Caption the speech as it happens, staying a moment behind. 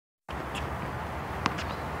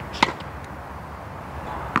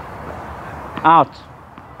Out.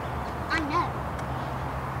 I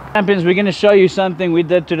know. Champions, we're going to show you something we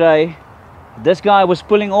did today. This guy was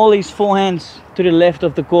pulling all his forehands to the left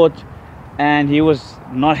of the court and he was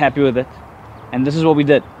not happy with it. And this is what we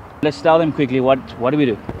did. Let's tell them quickly, what do we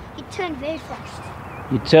do? He turned very fast.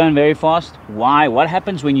 You turn very fast. Why? What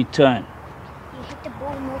happens when you turn? You hit the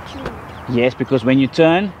ball more clean. Yes, because when you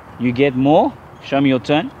turn, you get more. Show me your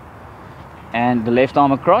turn. And the left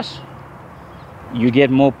arm across. You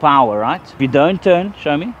get more power, right? If you don't turn,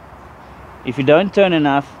 show me. If you don't turn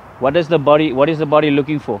enough, what is the body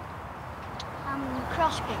looking for?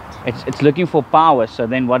 Crossbit. It's looking for power. So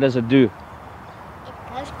then what does it do? It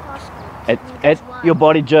goes crossbit. Your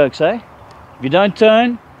body jerks, eh? If you don't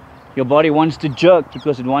turn, your body wants to jerk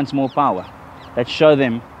because it wants more power. Let's show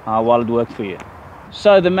them how well it worked for you.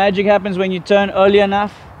 So the magic happens when you turn early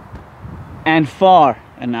enough and far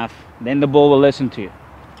enough. Then the ball will listen to you.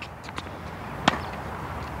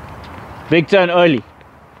 Big turn early.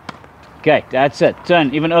 Okay, that's it.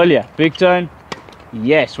 Turn even earlier. Big turn.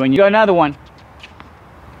 Yes, when you go another one.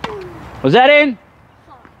 Was that in?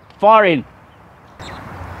 Far in.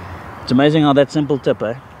 It's amazing how that simple tip,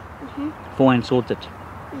 eh? Forehand sorted.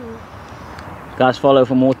 Guys, follow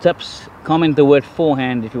for more tips. Comment the word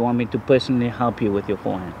forehand if you want me to personally help you with your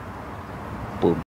forehand. Boom.